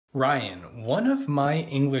Ryan, one of my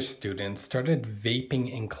English students started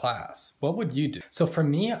vaping in class. What would you do? So for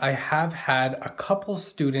me, I have had a couple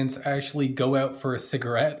students actually go out for a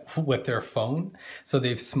cigarette with their phone. So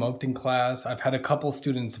they've smoked in class. I've had a couple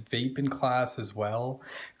students vape in class as well.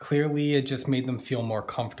 Clearly, it just made them feel more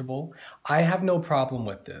comfortable. I have no problem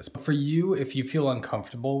with this. But for you, if you feel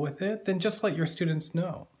uncomfortable with it, then just let your students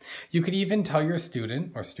know. You could even tell your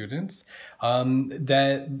student or students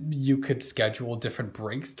that you could schedule different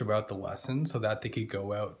breaks throughout the lesson so that they could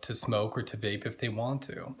go out to smoke or to vape if they want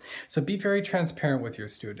to. So be very transparent with your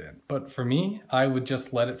student. But for me, I would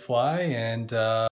just let it fly and